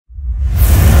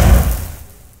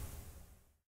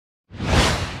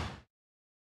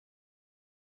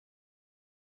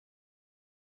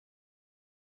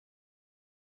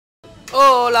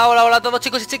Hola, hola, hola a todos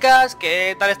chicos y chicas,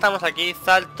 ¿qué tal estamos? Aquí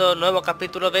Zalto, nuevo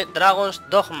capítulo de Dragon's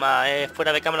Dogma.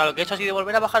 Fuera de cámara lo que he hecho ha sido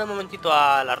volver a bajar un momentito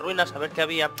a las ruinas a ver qué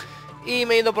había. Y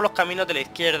me he ido por los caminos de la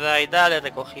izquierda y tal, he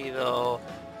recogido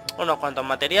unos cuantos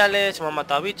materiales, hemos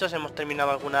matado bichos, hemos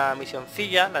terminado alguna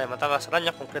misioncilla, la de matar a las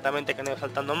arañas concretamente, que no he ido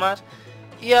saltando más.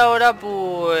 Y ahora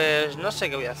pues no sé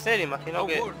qué voy a hacer, imagino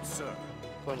que...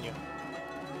 Coño.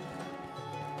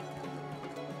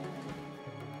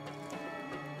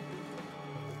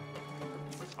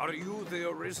 Are you the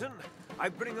Arisen? I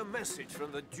bring a message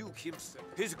from the Duke himself.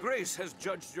 His Grace has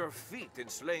judged your feat in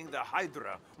slaying the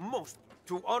Hydra. Most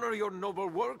to honor your noble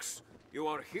works, you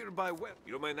are hereby well.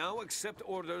 You may now accept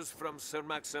orders from Sir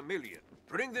Maximilian.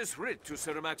 Bring this writ to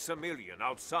Sir Maximilian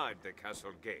outside the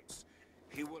castle gates.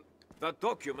 He will... The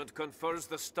document confers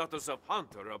the status of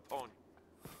hunter upon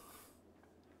you.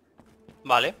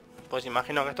 Vale, pues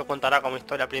imagino que esto contará como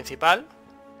historia principal.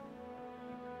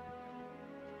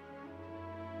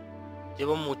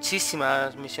 Llevo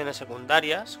muchísimas misiones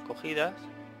secundarias cogidas,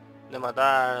 de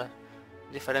matar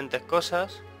diferentes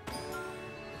cosas.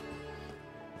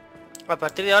 A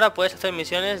partir de ahora puedes hacer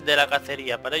misiones de la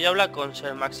cacería. Para ello habla con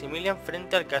Sir Maximilian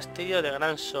frente al castillo de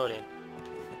Gran Soren.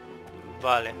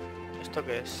 Vale, ¿esto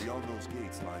qué es?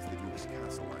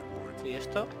 ¿Y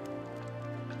esto?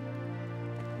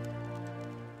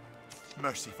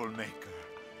 Merciful Maker,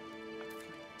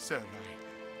 Sir,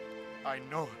 I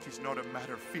know it is not a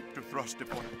matter fit to thrust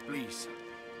upon you. Please,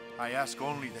 I ask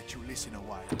only that you listen a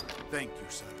while. Thank you,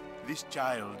 sir. This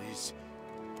child is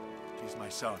my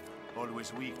son,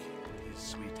 always weak, his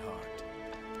sweetheart,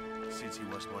 since he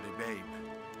was but a babe.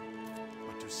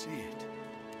 But to see it,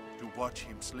 to watch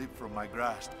him slip from my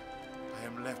grasp, I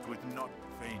am left with not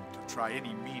vain to try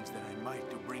any means that I might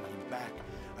to bring him back.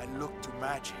 I look to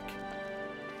magic,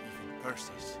 even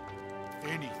curses,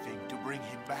 anything to bring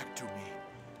him back to me.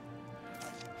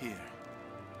 Here,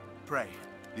 pray,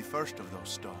 the first of those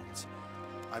stones.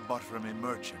 I bought from a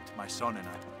merchant, my son and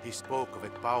I. He spoke of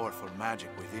a powerful magic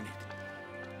within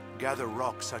it. Gather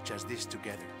rocks such as this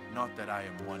together. Not that I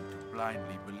am one to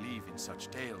blindly believe in such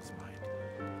tales, mind.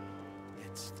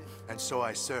 And so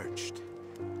I searched.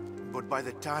 But by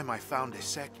the time I found a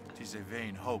second, 'tis a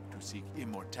vain hope to seek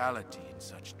immortality in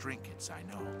such trinkets, I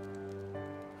know.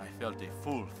 I felt a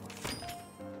fool for it.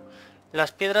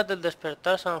 Las piedras del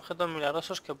despertar son objetos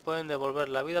milagrosos que pueden devolver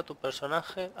la vida a tu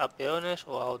personaje, a peones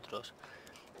o a otros.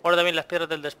 Guarda bien las piedras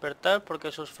del despertar porque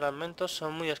sus fragmentos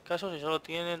son muy escasos y solo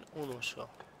tienen un uso.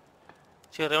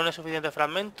 Si reúnes suficientes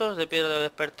fragmentos de piedra del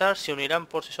despertar, se unirán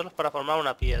por sí solos para formar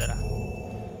una piedra.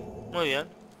 Muy bien.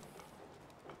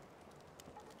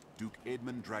 Duke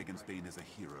Edmund Dragonsbane is a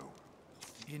hero.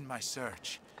 In my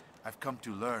search, I've come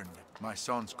to learn that my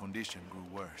son's condition grew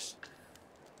worse.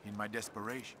 In my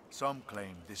desperation, some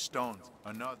claim the stones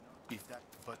are not, if that,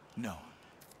 but no.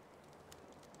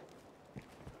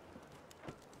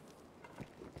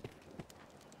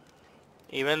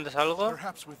 ¿Y vendes algo?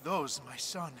 Perhaps with those, my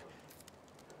son.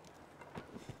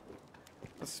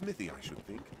 A smithy, I should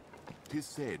think. 'Tis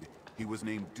said he was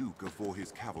named Duke before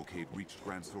his cavalcade reached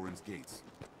Grand Soren's gates.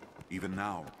 Even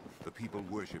now, the people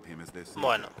worship him as their savior.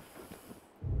 Bueno.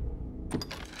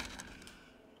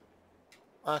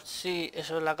 Así,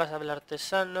 eso es la casa del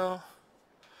artesano.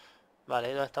 Vale,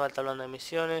 ahí donde estaba el tablón de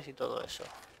misiones y todo eso.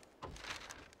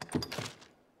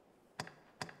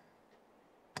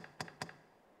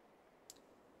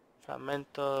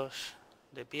 Fragmentos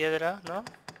de piedra, ¿no?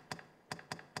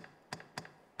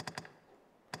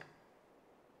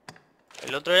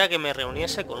 El otro era que me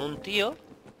reuniese con un tío.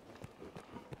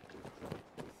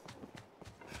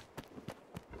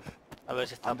 A ver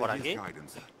si está por aquí.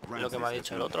 Lo que me ha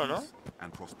dicho el otro, ¿no?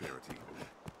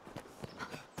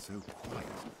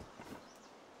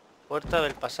 Puerta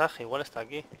del pasaje, igual está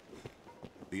aquí.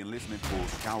 The enlistment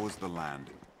force scours the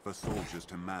land for soldiers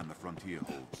to man the frontier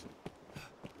holds.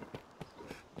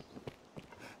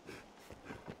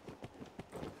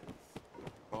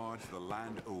 Bards the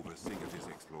land over sing of his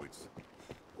exploits,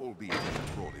 albeit in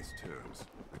the broadest terms.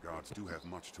 The guards do have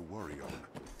much to worry on.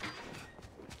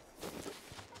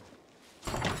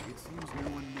 It seems no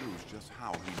one knows just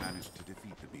how he managed to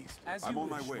defeat the beast. I'm on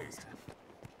my way.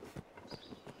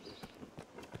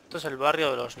 Esto es el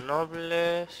barrio de los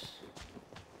nobles.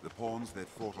 The pawns that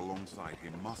fought alongside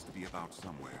him must be about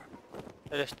somewhere.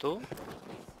 ¿Eres tú?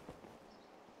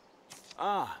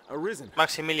 Ah, Arisen.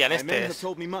 Maximilian, este Men have es.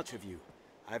 told me much of you.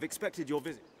 I have expected your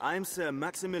visit. I am Sir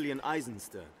Maximilian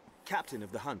Eisenstern, captain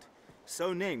of the hunt,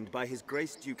 so named by His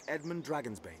Grace Duke Edmund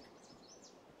Dragonsbane.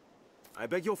 I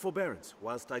beg your forbearance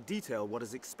whilst I detail what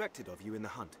is expected of you in the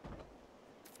hunt.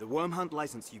 The worm hunt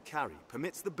license you carry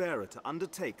permits the bearer to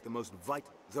undertake the most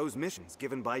vital. Those missions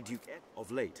given by Duke Ed. Of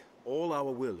late, all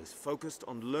our will is focused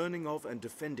on learning of and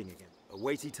defending again. A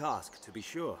weighty task, to be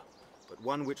sure, but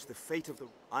one which the fate of the...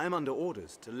 I am under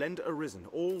orders to lend Arisen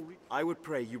all... I would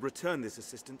pray you return this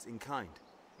assistance in kind.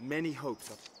 Many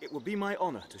hopes up. It would be my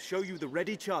honor to show you the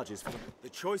ready charges for... The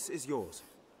choice is yours.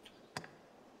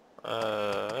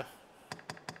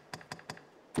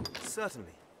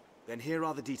 Certainly. Then here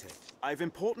are the details. I've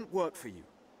important work for you,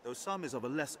 though some is of a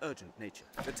less urgent nature.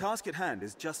 The task at hand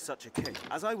is just such a case.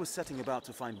 As I was setting about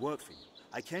to find work for you,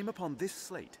 I came upon this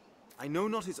slate. I know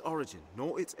not its origin,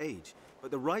 nor its age, but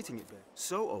the writing it bears.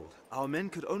 So old, our men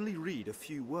could only read a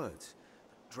few words.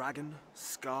 Dragon,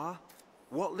 scar,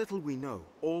 what little we know,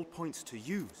 all points to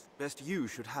use. Best you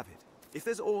should have it. If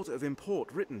there's aught of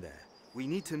import written there, we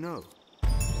need to know.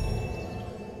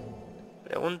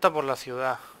 Pregunta por la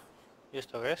ciudad. ¿Y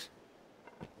esto qué es?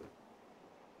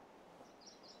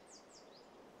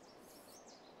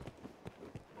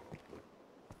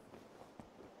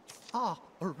 Ah,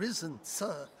 Arisen,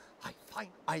 sir.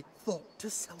 I thought to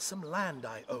sell some land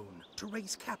I own to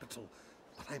raise capital,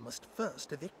 but I must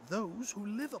first evict those who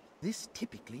live up. This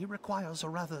typically requires a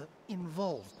rather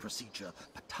involved procedure,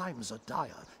 but times are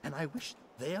dire, and I wish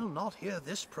they'll not hear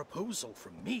this proposal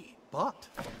from me. But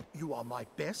you are my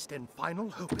best and final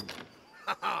hope.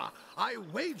 I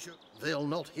wager they'll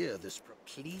not hear this.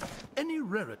 Please, any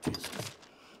rarities?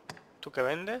 ¿Tú qué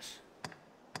vendes?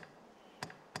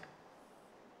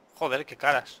 Joder, qué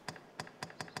caras.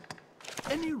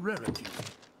 Any rarities?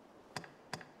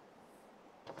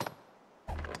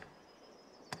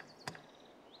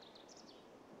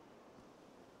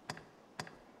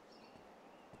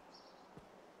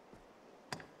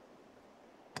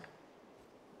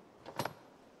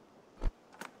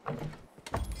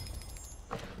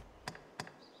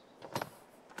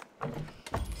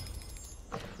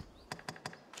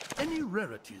 Any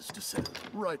rarities to sell?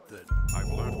 Right then. I've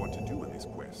learned what to do in this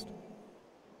quest.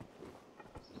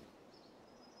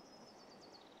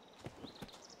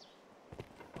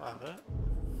 A ver.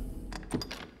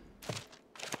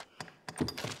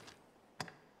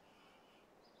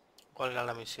 ¿Cuál era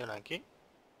la misión aquí?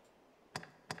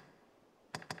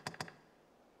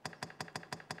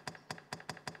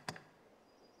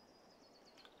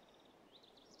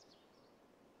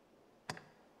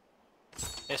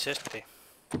 Es este.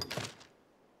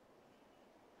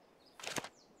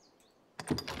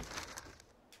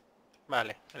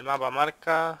 Vale, el mapa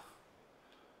marca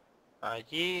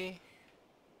allí.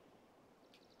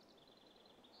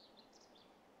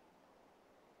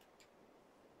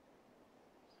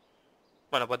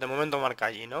 Bueno, pues de momento marca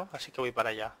allí, ¿no? Así que voy para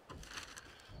allá.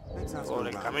 Por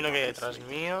el camino que hay detrás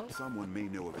mío. Someone may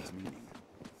know of its meaning.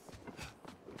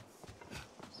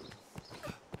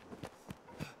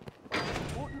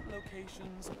 Important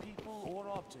locations, people, or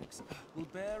objects will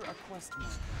bear a quest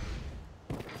mark.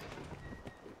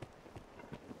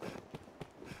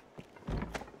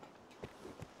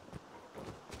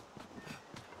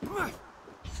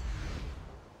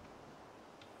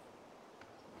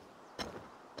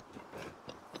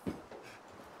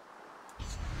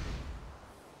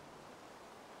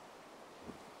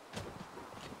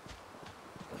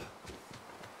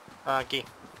 Aquí.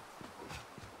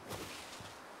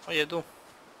 Oye tú.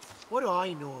 What do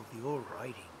I know of the old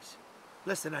writings?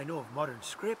 Less than I know of modern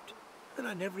script, and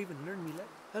I never even learned me lesson.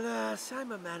 Alas,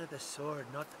 I'm a man of the sword,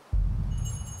 not the...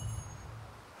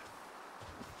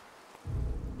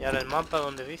 Y ahora el mapa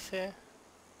donde dice...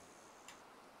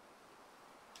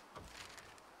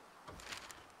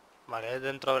 Vale, es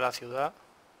dentro de la ciudad.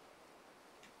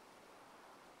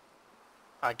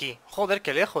 Aquí. Joder,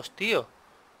 qué lejos, tío.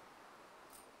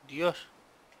 Dios.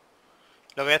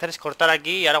 Lo que voy a hacer es cortar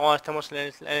aquí y ahora cuando estemos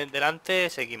en el delante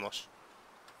seguimos.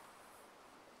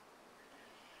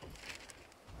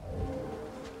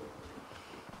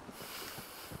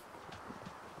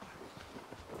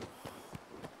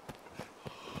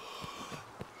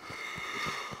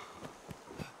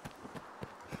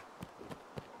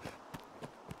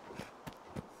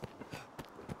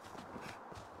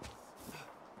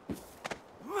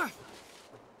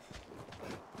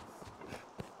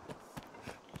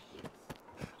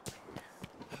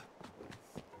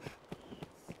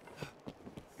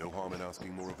 No harm in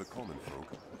asking more of the common folk.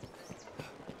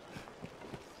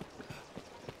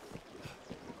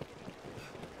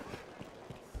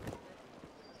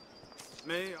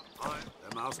 Me,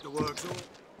 the master works all.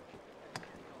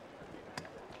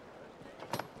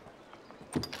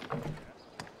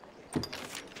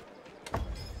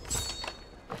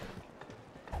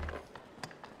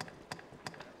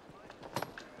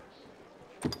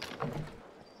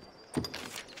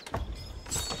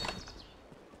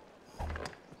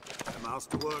 The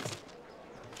master works.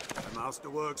 The master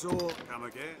works all. Come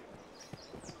again.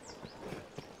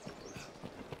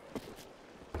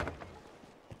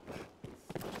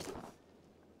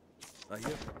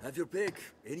 Here, have your pick.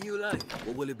 Any you like.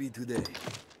 What will it be today?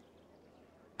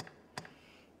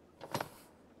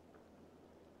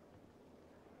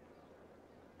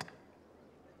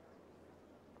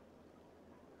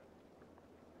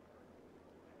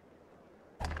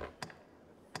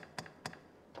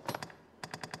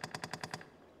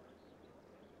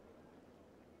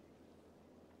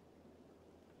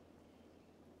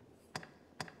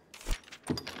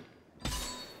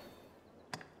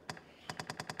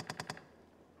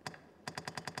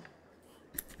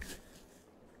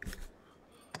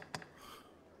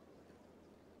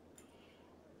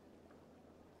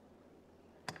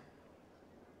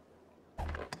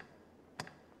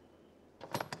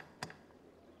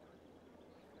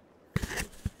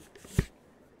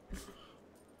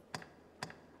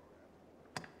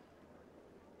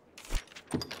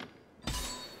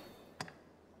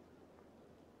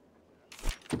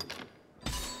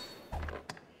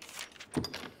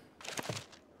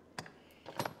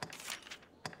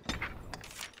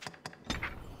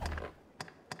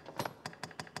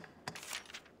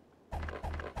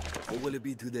 What will it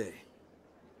be today?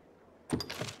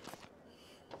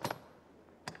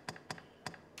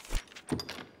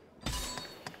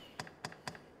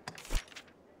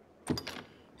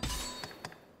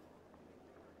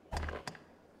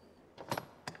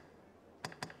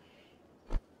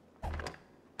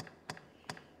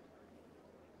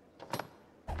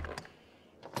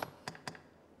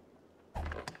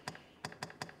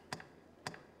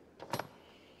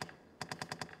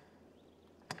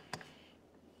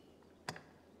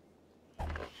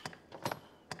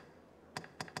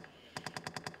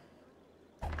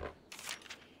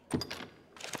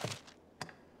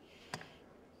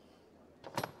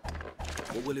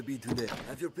 What will it be today?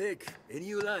 Have your pick. Any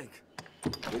you like.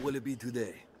 What will it be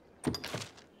today?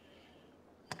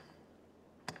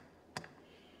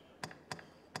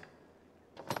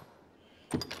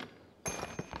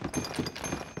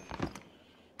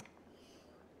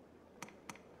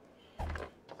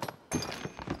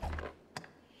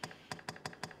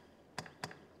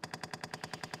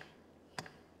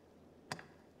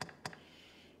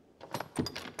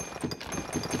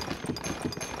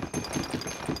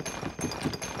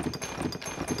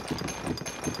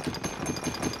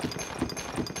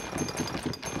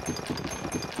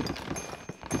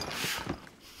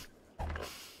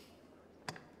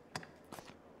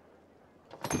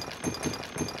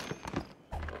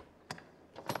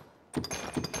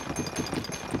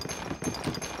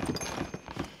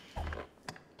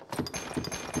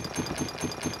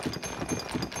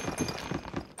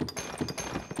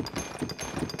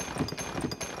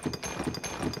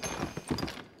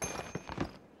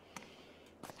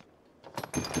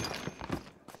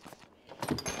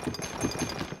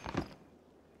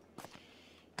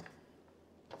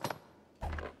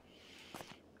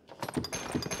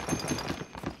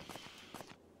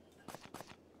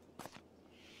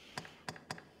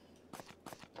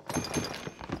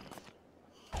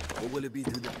 What will it be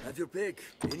today? Have your pick.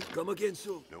 Any come again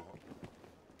soon. No.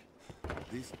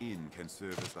 This inn can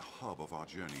serve as the hub of our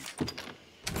journeys.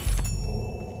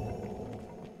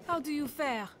 How do you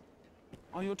fare?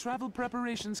 Are your travel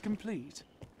preparations complete?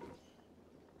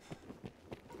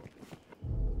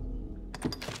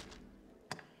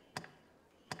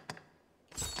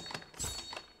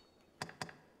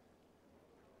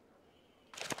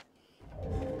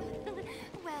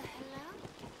 Well, hello.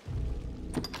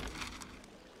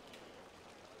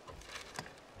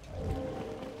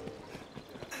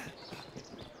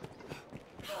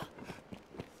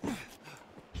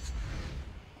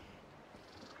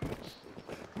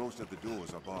 Most of the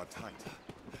doors are barred tight,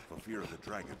 for fear of the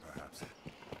dragon, perhaps.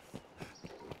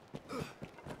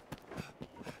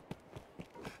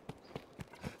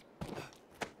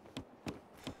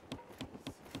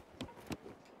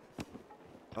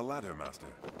 A ladder, Master.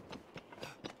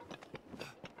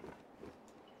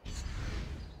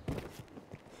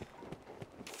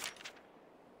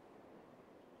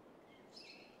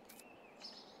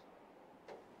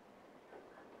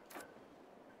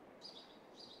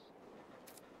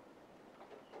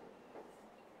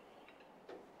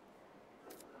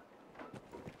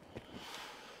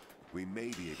 We may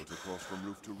be able to cross from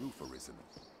roof to roof, Arisen.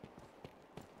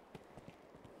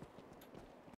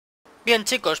 Bien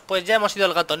chicos, pues ya hemos ido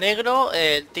al gato negro,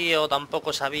 el tío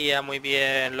tampoco sabía muy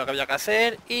bien lo que había que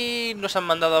hacer y nos han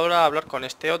mandado ahora a hablar con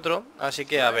este otro, así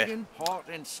que a ver.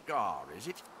 Parte and scar, is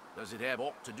it? Does it have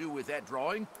aught to do with that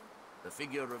drawing? The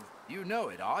figure of... You know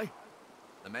it, aye?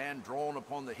 The man drawn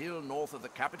upon the hill north of the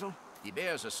capital? He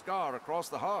bears a scar across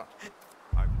the heart.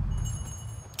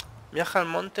 Viaja al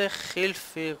monte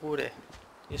Hilfigure.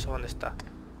 ¿Y eso dónde está?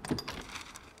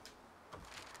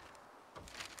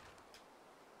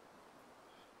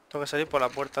 Tengo que salir por la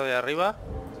puerta de arriba.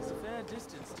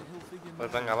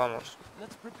 Pues venga, vamos.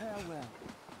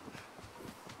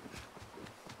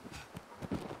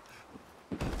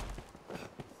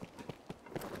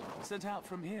 Set out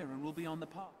from here and we'll be on the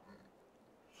path.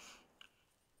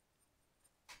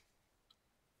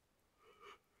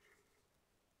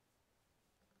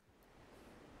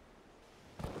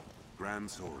 Grand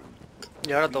Soren.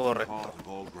 Y ahora todo recto.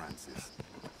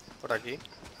 Por aquí.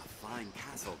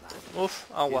 Uf,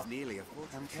 agua.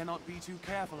 One cannot be too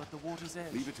careful at the water's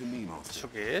edge. Leave it to me, master. ¿Eso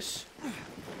qué es?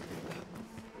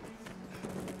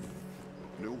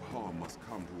 No harm must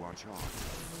come to our charge.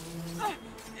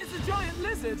 It's a giant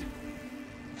lizard.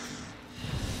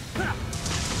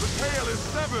 The tail is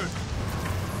severed.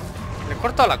 ¿Le he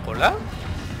cortado la cola?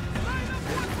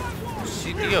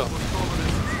 Sí, tío.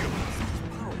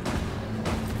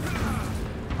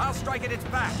 I'll strike at its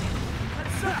back.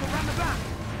 Let's circle round the back.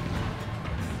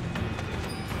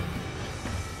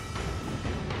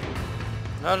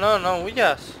 No, no, no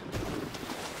huyas.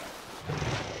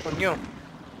 Coño.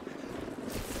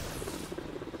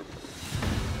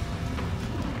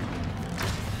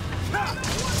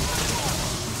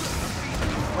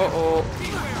 Oh, oh.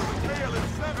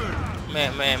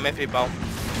 Me he flipado.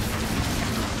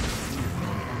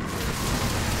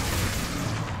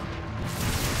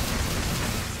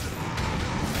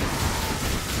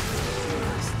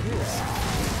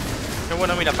 Qué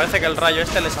bueno, mira, parece que el rayo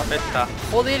este les afecta.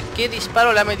 Joder, qué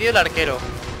disparo le ha metido el arquero.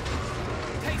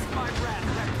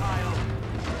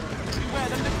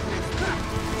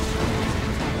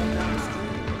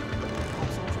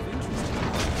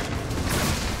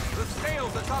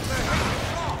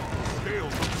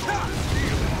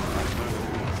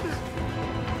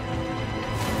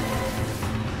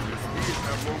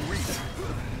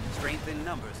 Strength in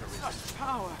numbers, Such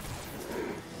power.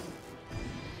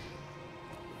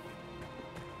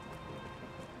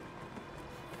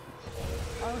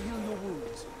 I'll heal your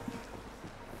wounds.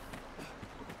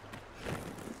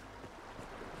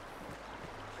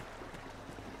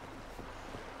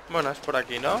 Bueno, es por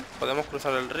aquí, ¿no? ¿Podemos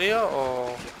cruzar el río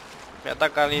o me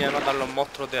atacan y me matan los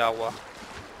monstruos de agua?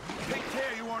 Take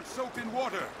care you aren't soaked in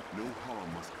water. No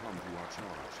harm must come to our charge.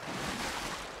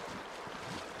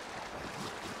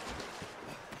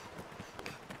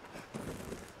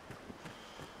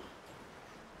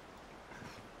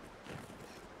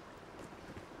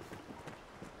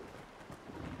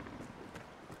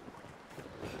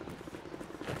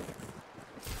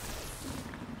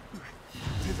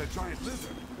 Tis a giant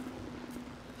lizard.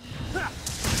 The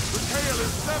tail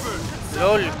is severed.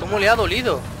 LOL, ¿cómo le ha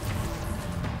dolido?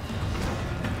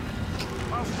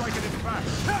 I'll strike at its back.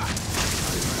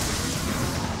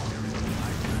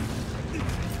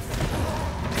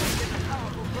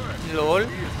 LOL.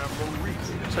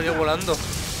 Salió volando.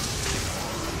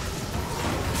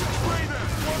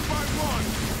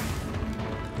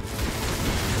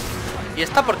 ¿Y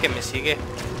esta por qué me sigue?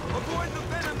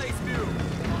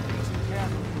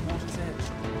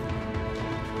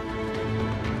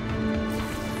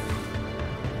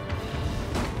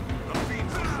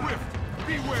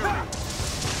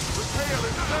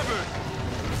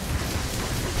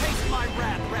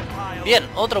 Bien,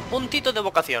 otro puntito de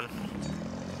vocación.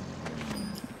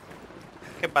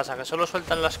 ¿Qué pasa? ¿Que solo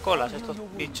sueltan las colas estos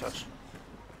bichos?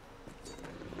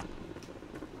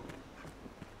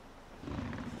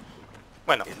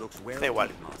 Bueno, da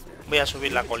igual. Voy a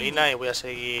subir la colina y voy a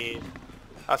seguir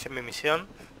hacia mi misión.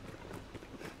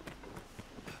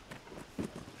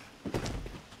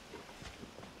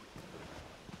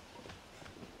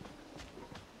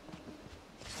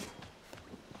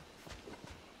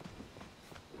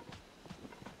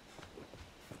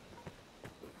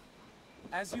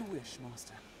 As you wish,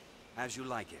 master. As you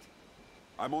like it.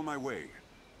 I'm on my way.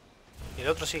 Y el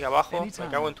otro sigue abajo. Me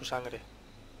cago en tu sangre.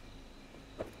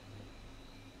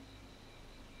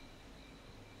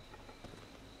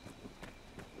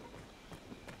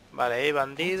 Vale, hay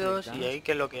bandidos. ¿Y ahí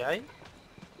qué es lo que hay?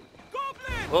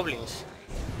 Goblins.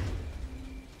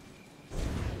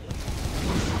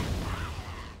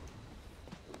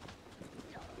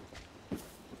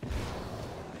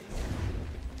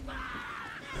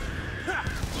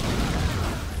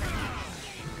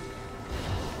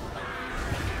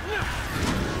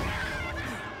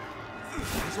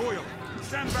 Soil,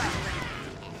 stand back.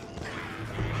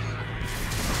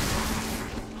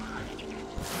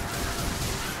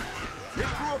 Hit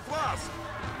through a flask.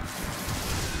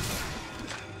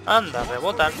 Anda,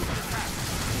 rebotan.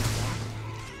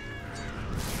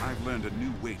 I've learned a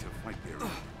new way to fight there.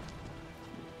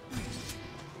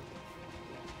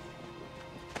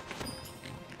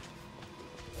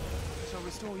 Shall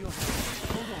restore your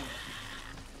health. Hold on.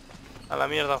 A la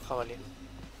mierda el jabalí.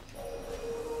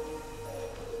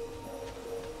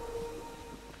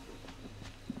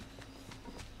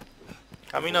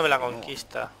 Camino de la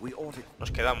conquista.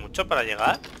 ¿Nos queda mucho para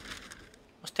llegar?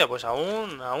 Hostia, pues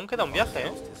aún queda un viaje,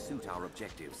 ¿eh?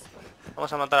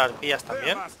 Vamos a matar a arpías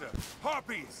también.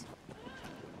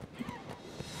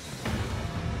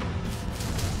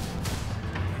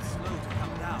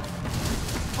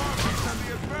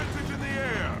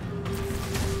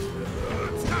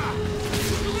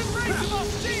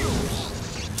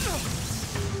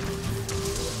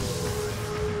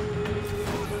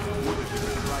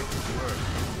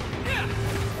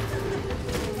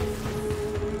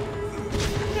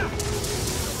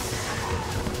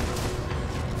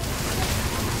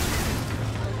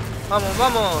 ¡Vamos,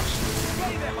 vamos!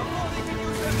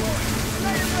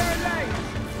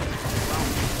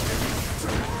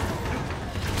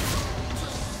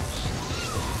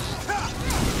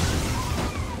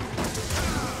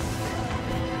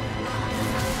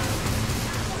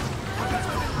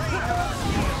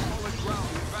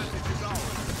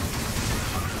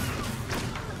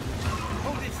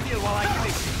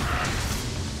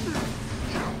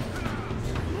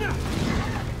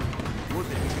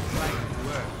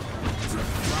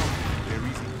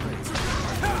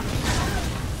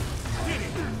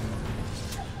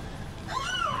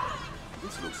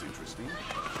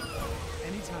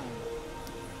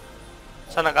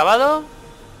 ¿Se han acabado?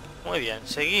 Muy bien,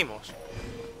 seguimos.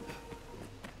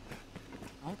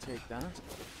 I'll take that.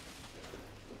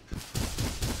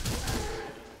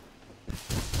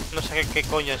 No sé qué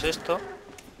coño es esto.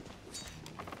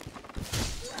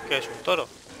 ¿Qué es? ¿Un toro?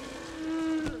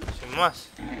 Sin más.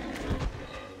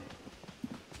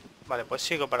 Vale, pues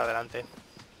sigo para adelante.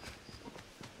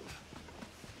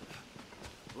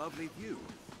 Lovely view.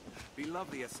 Be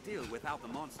lovelier still without the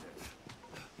monsters.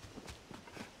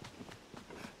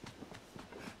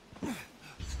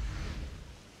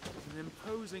 An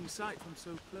imposing sight from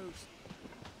so close.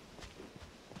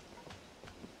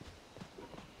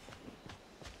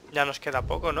 Ya nos queda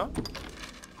poco, ¿no?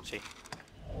 Sí.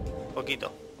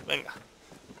 Poquito. Venga.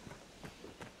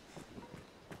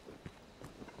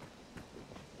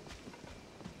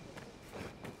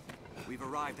 We've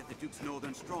arrived at the Duke's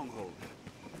northern stronghold.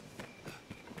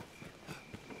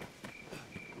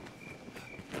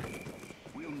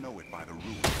 We'll know it by the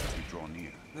ruins as we draw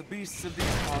near. The beasts of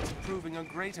these parts are proving a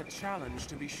greater challenge,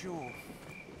 to be sure.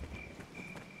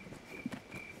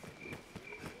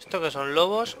 ¿Esto que son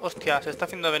lobos? Hostia, se está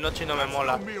haciendo de noche y no me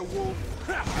mola.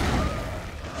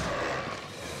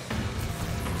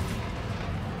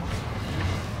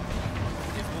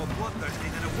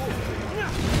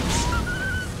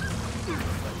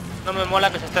 No me mola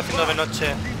que se esté haciendo de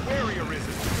noche.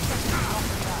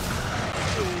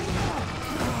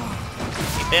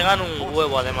 Y pegan un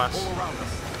huevo además.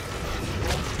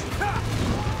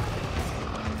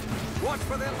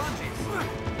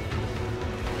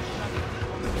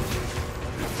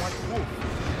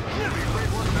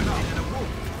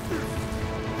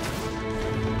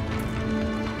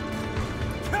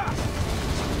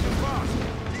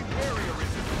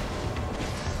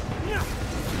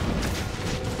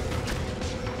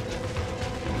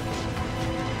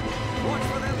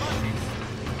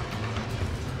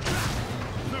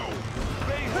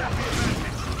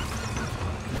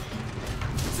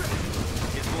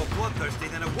 Bloodthirsty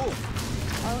than a wolf.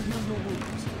 I'll heal your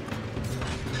wounds.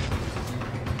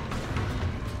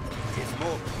 It's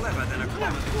more clever than a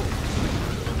common wolf.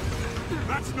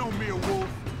 That's no mere wolf.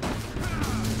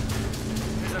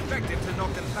 It's effective to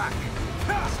knock them back.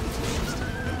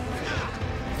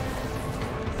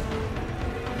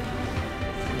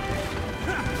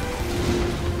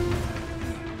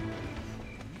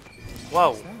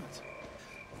 Wow.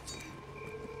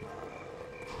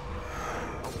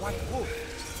 A white wolf.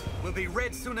 Will be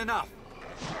red soon enough.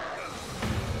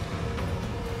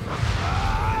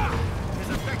 It's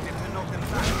effective to knock them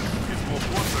back. It's more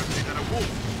bloodthirsty than a wolf.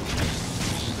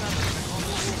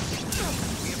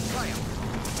 We have triumphed.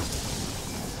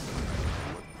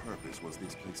 What purpose was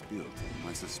this place built?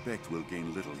 I suspect we'll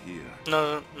gain little here.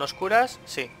 ¿Nos curas?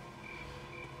 Sí.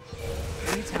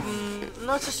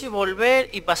 No sé si volver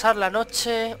y pasar la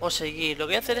noche o seguir. Lo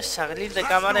que voy a hacer es salir de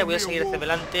cámara y voy a seguir hacia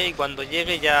adelante y cuando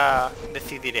llegue ya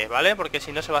decidiré, ¿vale? Porque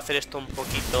si no se va a hacer esto un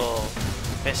poquito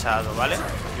pesado, ¿vale?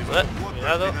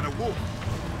 Cuidado.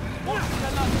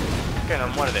 Que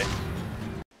nos muerde.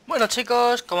 Bueno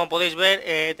chicos, como podéis ver,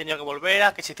 he tenido que volver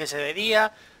a que se hiciese de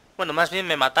día. Bueno, más bien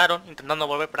me mataron intentando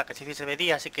volver para que se hiciese de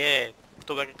día, así que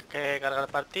tuve que cargar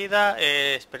partida,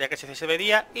 esperé a que se hiciese de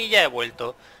día y ya he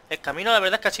vuelto. El camino la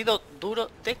verdad es que ha sido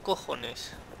duro de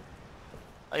cojones.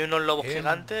 Hay unos lobos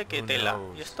gigantes que tela.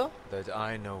 ¿Y esto? That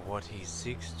I know what he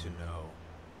seeks to know,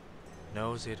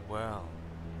 knows it well,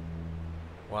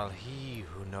 while he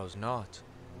who knows not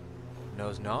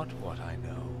what I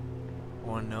know,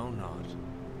 or know not.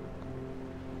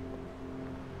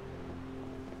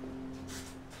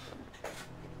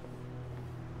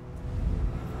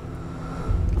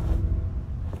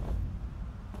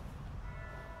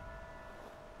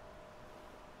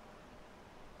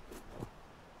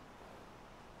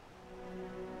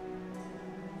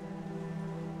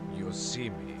 You see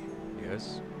me,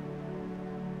 yes?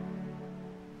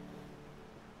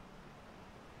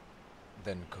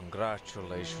 Then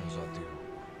congratulations are due.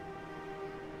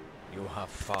 You have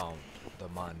found the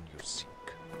man you seek.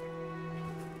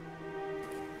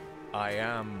 I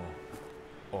am,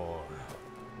 or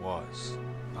was,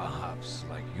 perhaps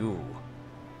like you,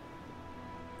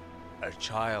 a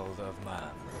child of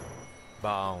man,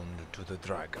 bound to the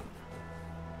dragon.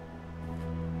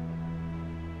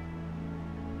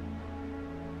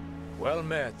 Well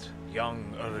met,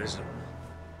 young Arisen.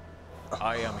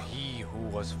 I am he who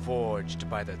was forged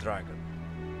by the dragon.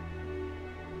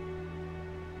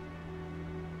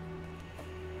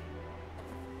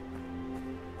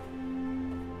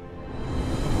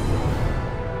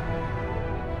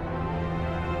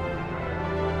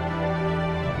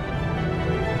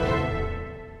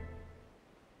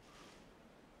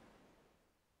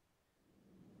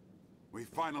 We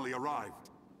finally arrived.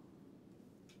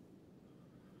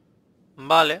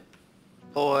 Vale,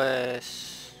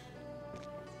 pues...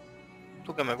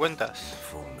 ¿Tú qué me cuentas?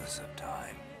 Fullness of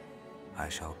time. I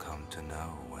shall come to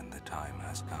know when the time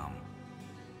has come.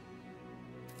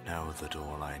 Know that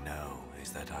all I know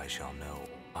is that I shall know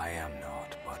I am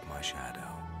not but my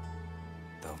shadow.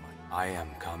 Though I am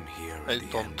come here at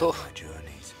the end of my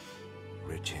journeys.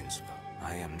 Rich in spell,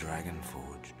 I am dragon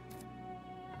forged.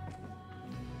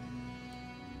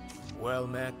 Well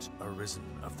met,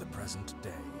 Arisen of the present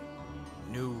day.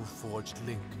 New forged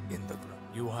link in the ground.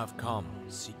 You have come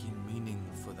seeking meaning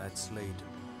for that slayed.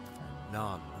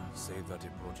 None save that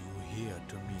it brought you here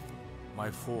to me. My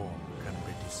form can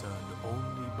be discerned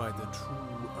only by the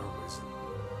true Arisen.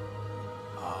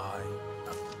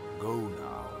 Go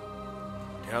now.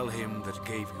 Tell him that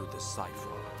gave you the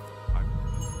cipher.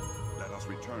 Let us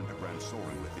return to Grand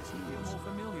Soren with its news. More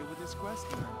familiar with this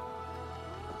question.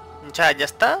 O sea, ya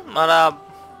está. Ahora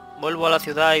vuelvo a la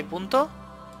ciudad y punto.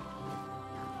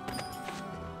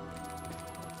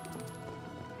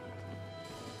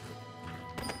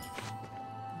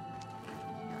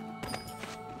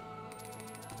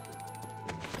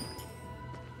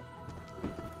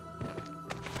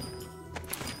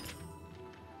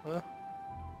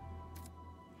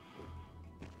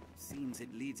 Seems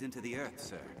it leads into the earth,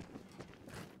 sir.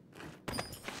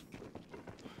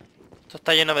 Esto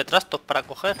está lleno de trastos para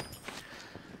coger.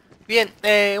 Bien,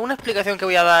 una explicación que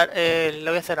voy a dar,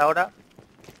 la voy a hacer ahora.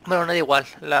 Bueno, no da igual,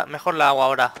 mejor la hago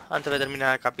ahora, antes de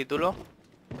terminar el capítulo.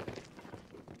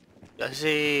 Y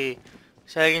así,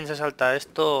 si alguien se salta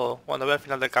esto, cuando vea el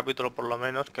final del capítulo por lo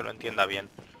menos, que lo entienda bien.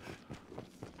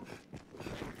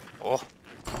 Oh.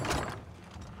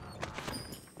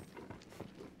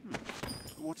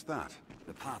 What's that?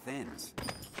 The path ends.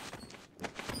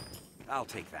 I'll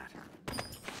take that.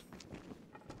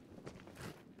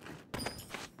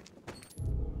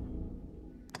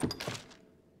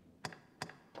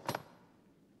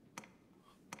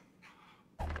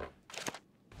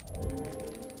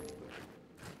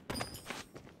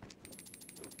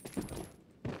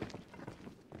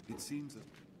 It seems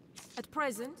At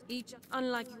present, each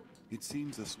unlike you. It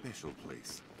seems a special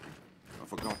place. A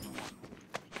forgotten one.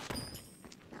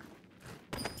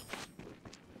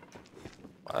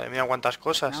 Madre mía, cuántas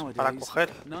cosas para coger.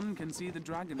 None can see the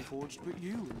dragon forged but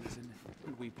you, Arisen,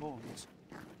 and we pawns.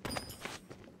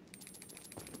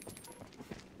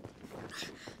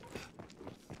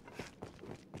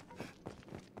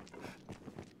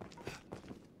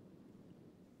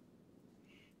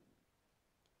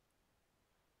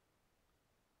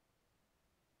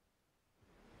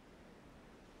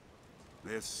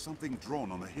 There's something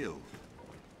drawn on the hill.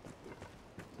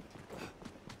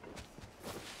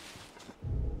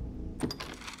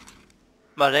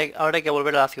 Vale, ahora hay que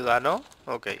volver a la ciudad, ¿no?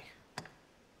 Ok.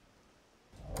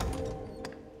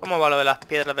 ¿Cómo va lo de las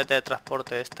piedras de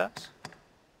teletransporte estas?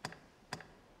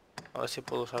 A ver si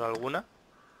puedo usar alguna.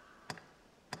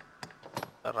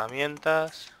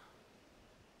 Herramientas.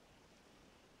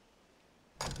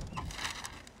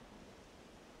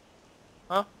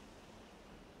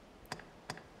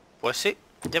 Pues sí,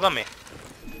 llévame.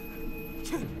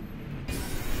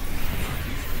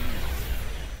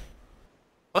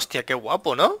 Hostia, qué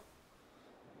guapo, ¿no?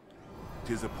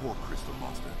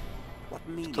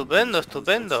 Estupendo,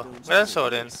 estupendo. Gran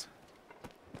Soren.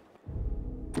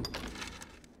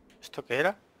 ¿Esto qué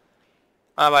era?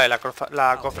 Ah, vale,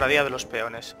 la cofradía de los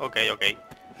peones. Ok, ok.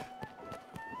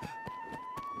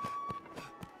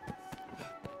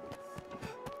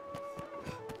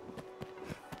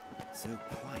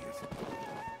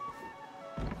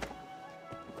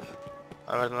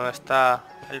 A ver, ¿dónde está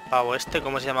el pavo este?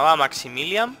 ¿Cómo se llamaba?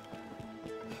 Maximilian.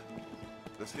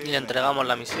 Y le entregamos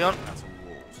la misión.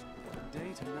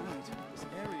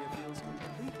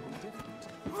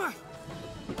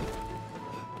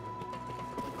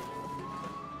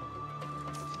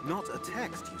 Not a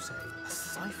text, you say? A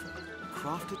cipher,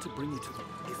 crafted to bring you to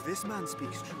the... If this man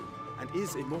speaks true, and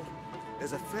is immortal,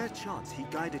 there's a fair chance he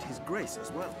guided his grace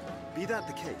as well. Be that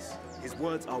the case, his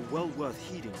words are well worth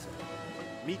heeding, sir.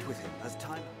 Meet with him as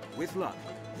time... With luck,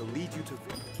 he'll lead you to...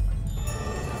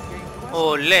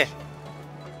 ¡Olé!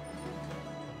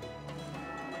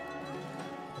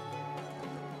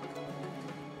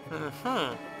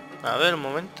 A ver, un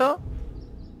momento.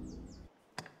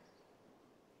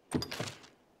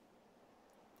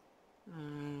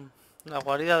 La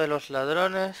guarida de los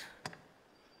ladrones.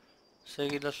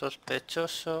 Seguir lo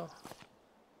sospechoso.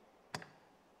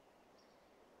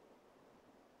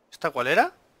 ¿Esta cuál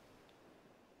era?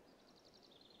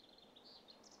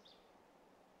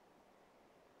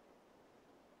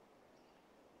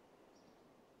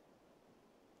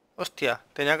 Hostia,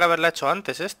 tenía que haberla hecho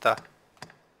antes esta.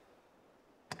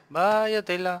 Vaya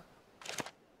tela.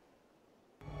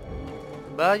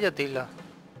 Vaya tela.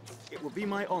 It will be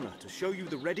my honor to show you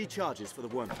the ready charges for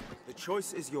the worm. The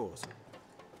choice is yours.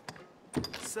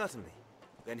 Certainly.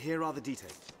 Then here are the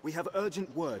details. We have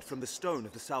urgent word from the Stone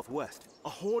of the Southwest. A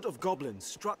horde of goblins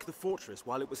struck the fortress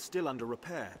while it was still under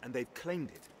repair, and they've claimed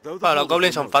it. Though the los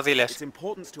goblins son fáciles. Its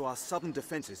importance to our southern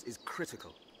defenses is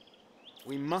critical.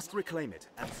 We must reclaim it,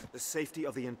 and the safety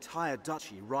of the entire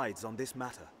duchy rides on this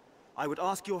matter. I would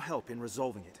ask your help in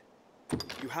resolving it.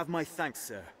 You have my thanks,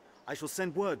 sir. I shall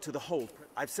send word to the hold.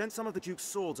 I've sent some of the Duke's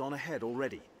swords on ahead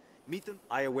already. Meet them.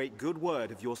 I await good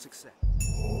word of your success.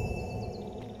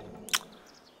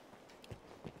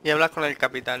 Y hablas con el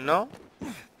capitán, ¿no?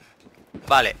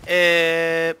 Vale,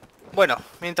 bueno,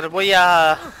 mientras voy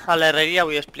a la herrería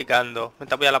voy explicando.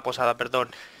 Mientras voy a la posada,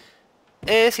 perdón.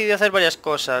 He decidido hacer varias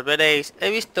cosas, veréis. He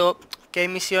visto que hay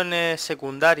misiones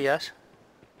secundarias.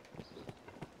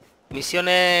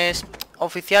 Misiones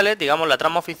oficiales, digamos la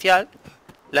trama oficial.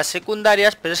 Las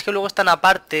secundarias, pero es que luego están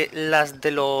aparte las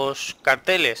de los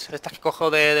carteles. Estas que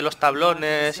cojo de los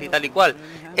tablones y tal y cual.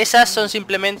 Esas son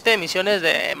simplemente misiones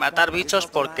de matar bichos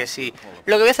porque sí.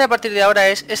 Lo que voy a hacer a partir de ahora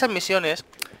es esas misiones.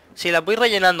 Si las voy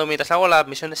rellenando mientras hago las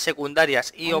misiones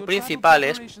secundarias y o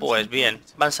principales, pues bien,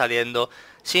 van saliendo.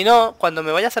 Si no, cuando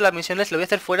me vaya a hacer las misiones lo voy a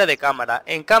hacer fuera de cámara.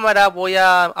 En cámara voy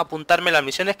a apuntarme las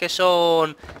misiones que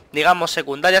son, digamos,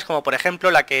 secundarias, como por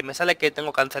ejemplo la que me sale que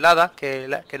tengo cancelada,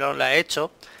 que no la he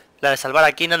hecho. La de salvar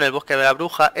a Kina en el bosque de la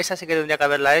bruja, esa sí que tendría que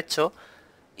haberla hecho.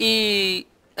 Y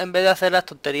en vez de hacer las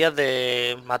tonterías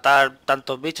de matar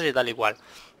tantos bichos y tal y cual.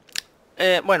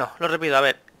 Bueno, lo repito, a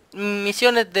ver.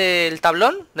 Misiones del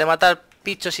tablón, de matar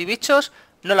bichos y bichos,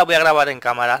 no las voy a grabar en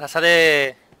cámara, las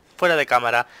haré fuera de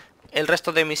cámara. El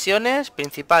resto de misiones,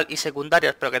 principal y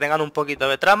secundarias, pero que tengan un poquito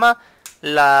de trama,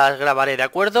 las grabaré, ¿de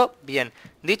acuerdo? Bien,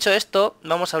 dicho esto,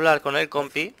 vamos a hablar con el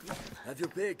compi.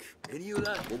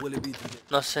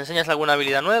 ¿Nos enseñas alguna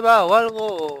habilidad nueva o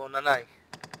algo? O nanay.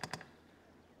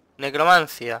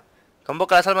 Necromancia.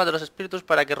 Convoca las almas de los espíritus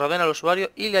para que rodeen al usuario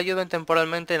y le ayuden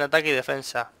temporalmente en ataque y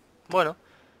defensa. Bueno.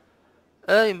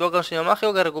 Invoca un signo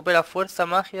mágico que recupera fuerza,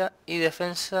 magia y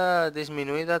defensa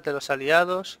disminuidas de los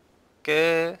aliados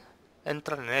que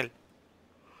entran en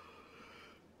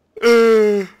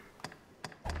él.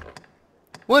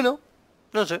 Bueno,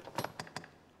 no sé.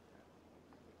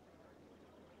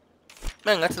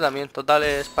 Venga, este también, total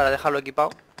es para dejarlo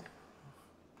equipado.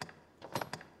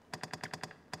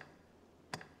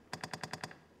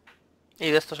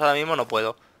 Y de estos ahora mismo no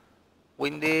puedo.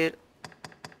 Windir.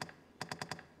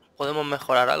 ¿Podemos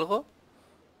mejorar algo?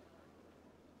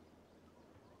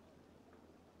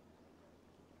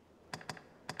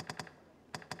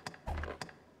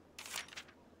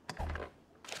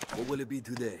 What will it be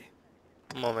today?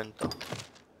 Un momento.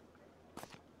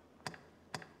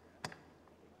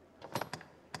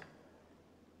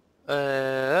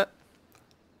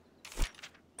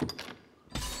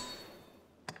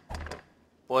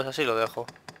 Pues así lo dejo.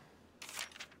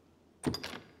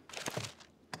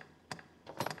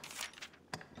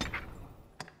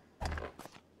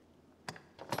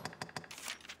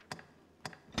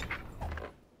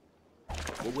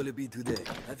 What will it be today?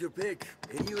 Have your pick.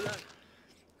 Any you like.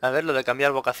 A ver, lo de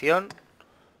cambiar vocación.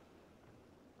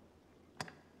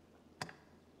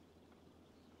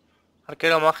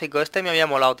 Arquero mágico, este me había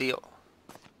molado, tío.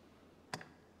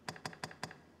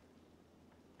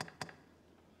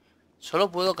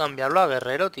 Solo puedo cambiarlo a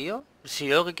guerrero, tío. Si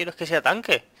yo lo que quiero es que sea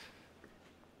tanque.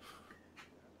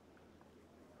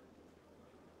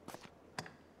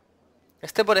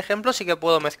 Este, por ejemplo, sí que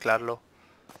puedo mezclarlo.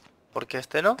 ¿Por qué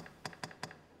este no?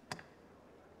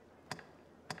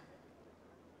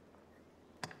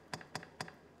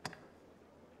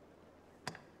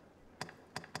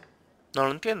 No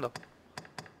lo entiendo.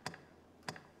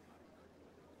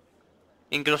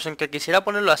 Incluso en que quisiera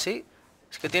ponerlo así,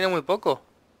 es que tiene muy poco.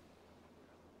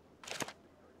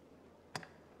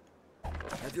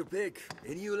 Have your pick.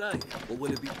 Any you like. What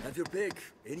will it be? Have your pick.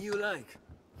 Any you like.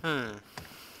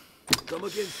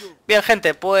 Bien,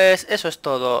 gente, pues eso es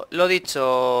todo. Lo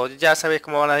dicho, ya sabéis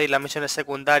cómo van a ir las misiones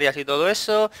secundarias y todo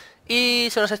eso. Y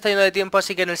se nos está yendo de tiempo,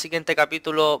 así que en el siguiente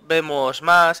capítulo vemos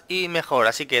más y mejor.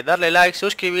 Así que darle like,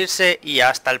 suscribirse y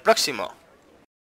hasta el próximo.